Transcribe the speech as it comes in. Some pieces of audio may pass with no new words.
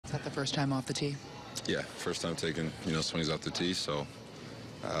Is that the first time off the tee? Yeah, first time taking, swings off the tee, so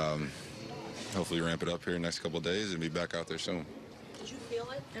hopefully ramp it up here in the next couple of days and be back out there soon. Did you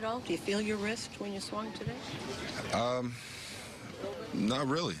feel it at all? Do you feel your wrist when you swung today? Not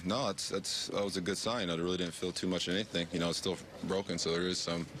really. No, that was a good sign. I really didn't feel too much of anything. It's still broken, so there is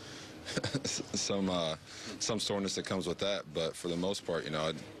some some soreness that comes with that. But for the most part,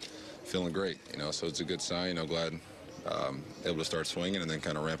 I'm feeling great. So it's a good sign. Glad able to start swinging and then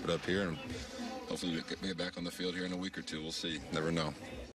kind of ramp it up here, and hopefully we get back on the field here in a week or two. We'll see. Never know.